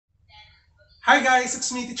Hi guys,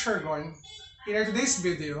 it's me teachergon. In our today's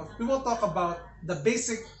video, we will talk about the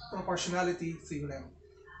basic proportionality theorem.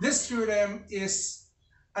 This theorem is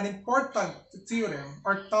an important theorem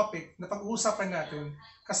or topic na pag-uusapan natin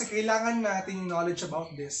kasi kailangan natin yung knowledge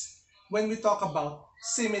about this when we talk about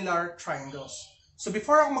similar triangles. So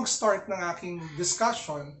before ako mag-start ng aking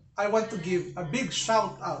discussion, I want to give a big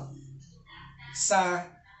shout out sa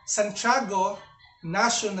Santiago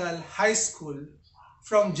National High School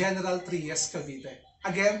from General Trias, Cavite.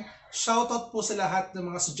 Again, shoutout po sa lahat ng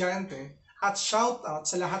mga estudyante at shoutout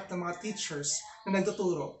sa lahat ng mga teachers na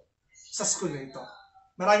nagtuturo sa school na ito.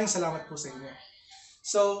 Maraming salamat po sa inyo.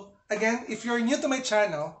 So, again, if you're new to my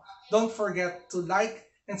channel, don't forget to like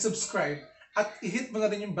and subscribe at i-hit mo na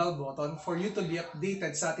rin yung bell button for you to be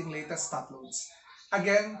updated sa ating latest uploads.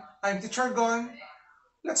 Again, I'm Teacher Gon.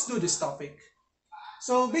 Let's do this topic.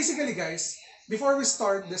 So, basically guys, before we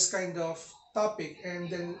start this kind of topic,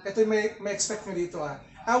 and then ito may expect nyo dito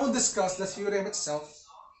I will discuss the theorem itself,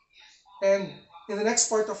 and in the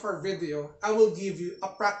next part of our video, I will give you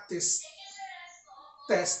a practice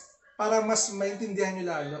test para mas maintindihan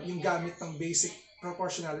nyo lalo yung gamit ng basic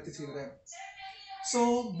proportionality theorem.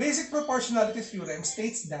 So, basic proportionality theorem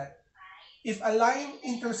states that if a line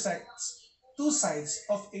intersects two sides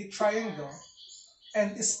of a triangle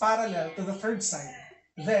and is parallel to the third side,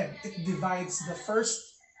 then it divides the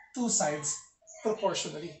first two sides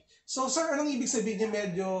proportionally. So, sir, anong ibig sabihin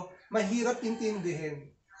niya? Medyo mahirap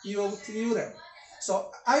intindihin yung theorem.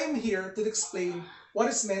 So, I'm here to explain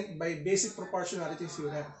what is meant by basic proportionality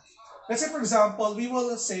theorem. Let's say, for example, we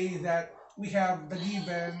will say that we have the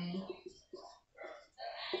given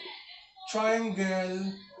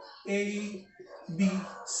triangle A, B,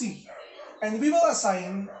 C. And we will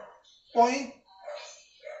assign point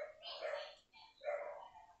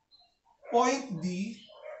D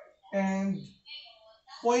and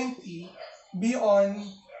point E be on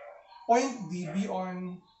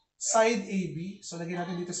side AB. So lagyan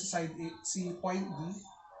natin dito sa side A, si point D.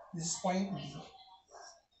 This is point D.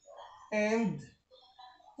 And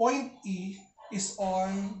point E is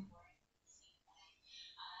on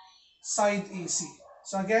side AC.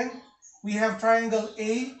 So again, we have triangle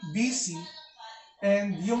ABC,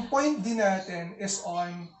 and yung point D natin is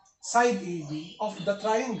on side AB of the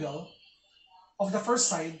triangle of the first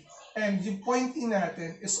side, and yung point E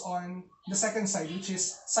natin is on the second side, which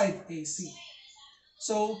is side AC.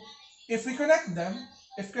 So, if we connect them,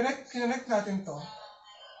 connect natin to,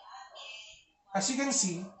 as you can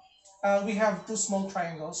see, we have two small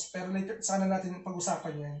triangles, pero later, sana natin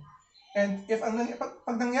pag-usapan yan. And if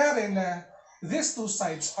pag nangyari na these two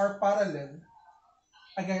sides are parallel,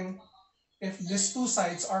 again, if these two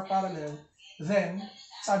sides are parallel, then,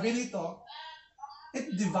 sabi dito,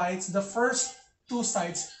 it divides the first two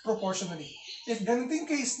sides proportionally. If ganito yung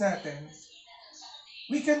case natin,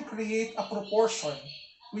 we can create a proportion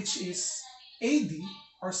which is AD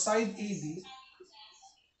or side AD,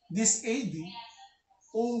 this AD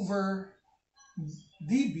over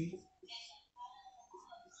DB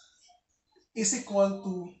is equal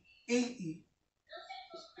to AE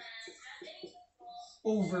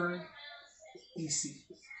over AC.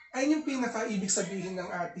 Ayun yung pinaka-ibig sabihin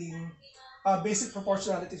ng ating basic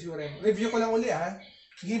proportionality theorem. Review ko lang uli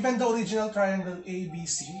Given the original triangle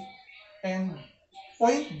ABC and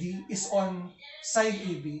point D is on side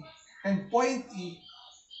AB and point E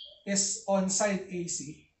is on side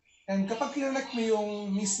AC. And kapag kinonect mo yung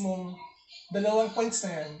mismong dalawang points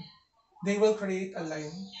na yan, they will create a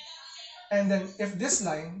line. And then if this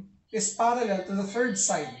line is parallel to the third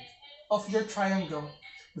side of your triangle,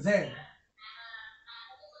 then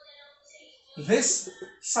this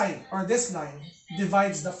side or this line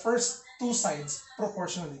divides the first two sides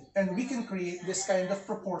proportionally. And we can create this kind of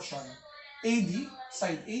proportion. AD,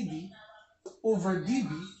 side AD, over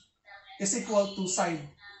DB is equal to side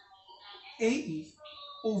AE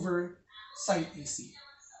over side AC.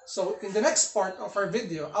 So in the next part of our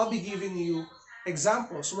video, I'll be giving you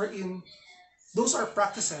examples wherein those are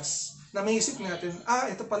practices na maisip natin,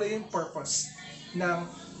 ito pala yung purpose ng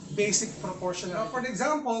basic proportionality. Now, for the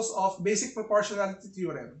examples of basic proportionality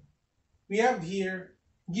theorem, we have here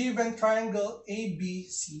given triangle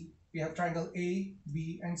ABC. We have triangle A,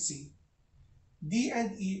 B, and C. D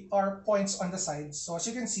and E are points on the sides. So as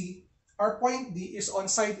you can see, our point D is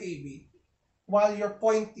on side AB, while your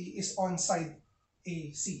point E is on side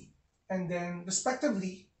AC. And then,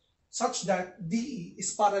 respectively, such that DE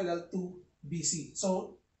is parallel to BC.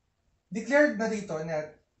 So, declared na dito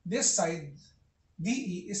na this side,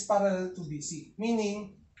 DE is parallel to BC.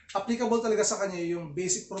 Meaning, applicable talaga sa kanya yung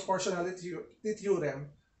basic proportionality theorem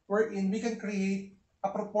wherein we can create a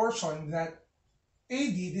proportion that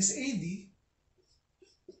AD, this AD,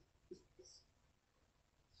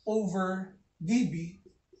 over dB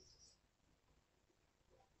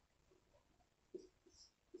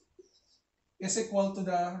is equal to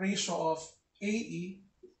the ratio of AE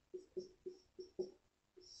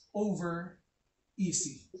over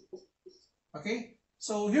EC. Okay?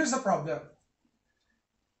 So here's the problem.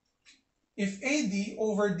 If AD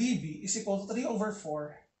over DB is equal to 3 over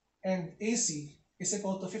 4 and AC is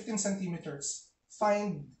equal to 15 centimeters,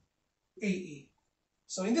 find AE.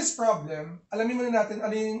 So in this problem, alamin muna natin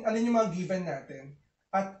alin yung mga given natin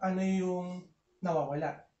at ano yung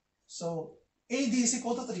nawawala. So AD is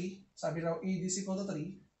equal to 3. Sabi raw AD is equal to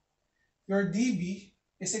 3. Your DB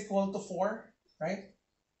is equal to 4, right?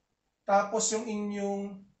 Tapos yung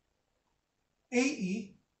inyong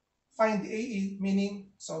AE, find AE, meaning,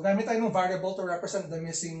 so gamit tayo ng variable to represent the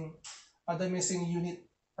missing unit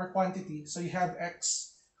or quantity. So you have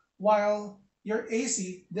X, while your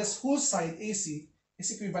AC, this whole side AC,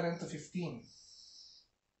 is equivalent to 15.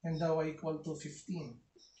 And the Y equal to 15.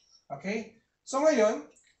 Okay? So ngayon,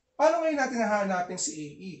 paano ngayon natin hahanapin si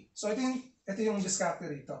AE? So ito yung diskarte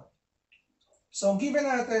rito. So given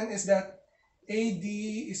natin is that AD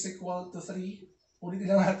is equal to 3. Ulitin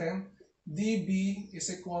lang natin. DB is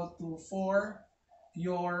equal to 4.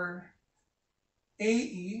 Your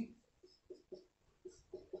AE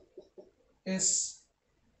is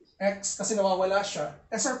X kasi nawawala siya.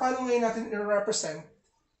 Sir, paano ngayon natin i-represent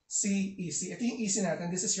si EC? Ito yung EC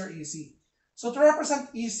natin. This is your EC. So to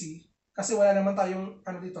represent EC, kasi wala naman tayong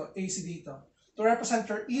AC dito. To represent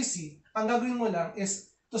your EC, ang gagawin mo lang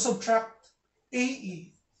is to subtract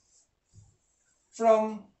AE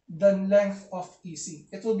from the length of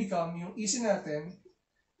EC. It will become, yung EC natin,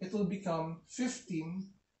 it will become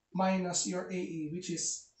 15 minus your AE, which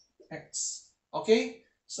is X. Okay?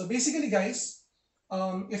 So basically guys,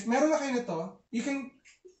 if meron na kayo nito, you can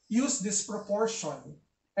use this proportion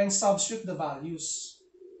and substitute the values.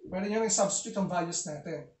 Meron nyo substitute ang values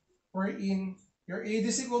natin. Wherein your AD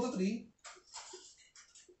is equal to 3.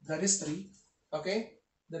 That is 3. Okay?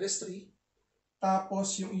 That is 3.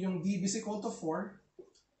 Tapos yung DB is equal to 4.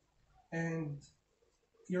 And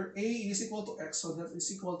your AE is equal to X. So that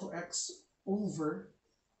is equal to X over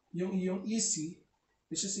yung EC,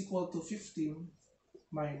 which is equal to 15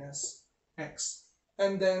 minus X.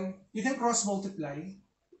 And then, you can cross-multiply.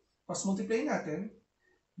 Cross-multiply natin.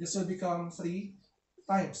 This will become 3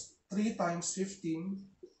 times. 3 times 15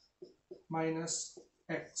 minus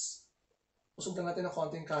X. Usog na natin ng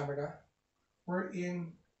konting camera.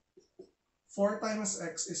 Wherein 4 times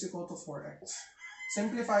X is equal to 4X.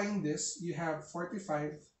 Simplifying this, you have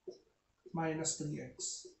 45 minus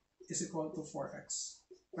 3X is equal to 4X.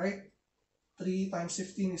 Right? 3 times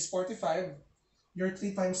 15 is 45. Your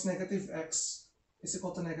 3 times negative X is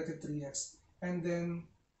equal to negative 3X. And then,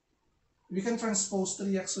 we can transpose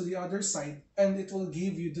 3X to the other side, and it will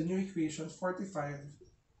give you the new equation, 45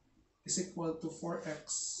 is equal to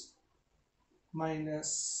 4X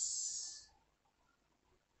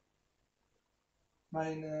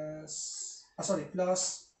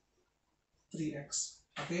plus 3X.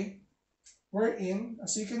 Okay? Wherein,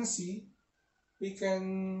 as you can see, we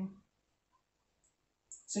can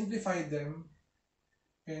simplify them,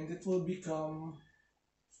 and it will become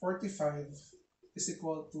 45 is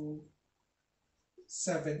equal to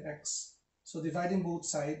 7x. So dividing both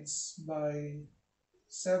sides by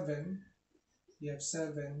 7, we have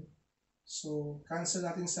 7. So cancel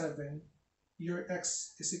natin 7. Your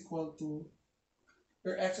x is equal to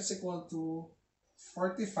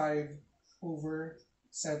 45 over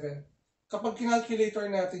 7. Kapag kinalculator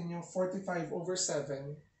natin yung 45 over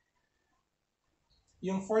 7,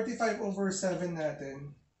 yung 45 over 7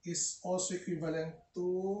 natin is also equivalent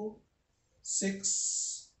to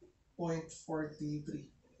 6.43.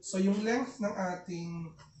 So yung length ng ating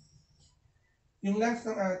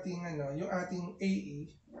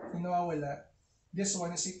AE, yung nawawala, this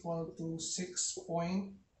one is equal to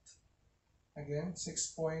 6.43.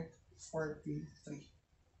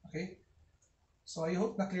 Okay? So I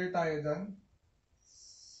hope na clear tayo dun.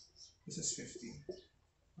 This is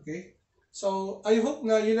 15. Okay? So I hope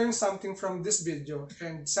na you learned something from this video,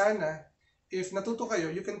 and sana if natuto kayo,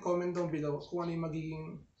 you can comment down below kung ano yung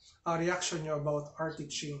magiging reaction nyo about our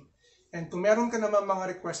teaching. And kung meron ka naman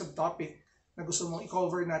mga requested topic na gusto mong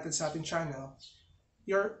i-cover natin sa ating channel,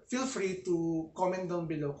 feel free to comment down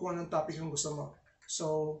below kung anong topic yung gusto mo.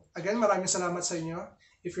 So, again, maraming salamat sa inyo.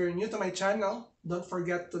 If you're new to my channel, don't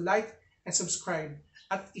forget to like and subscribe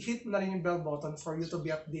at i-hit na rin yung bell button for you to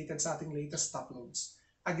be updated sa ating latest uploads.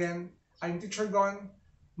 Again, I'm Teacher Gon.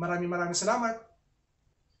 Maraming salamat.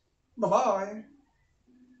 Bye-bye!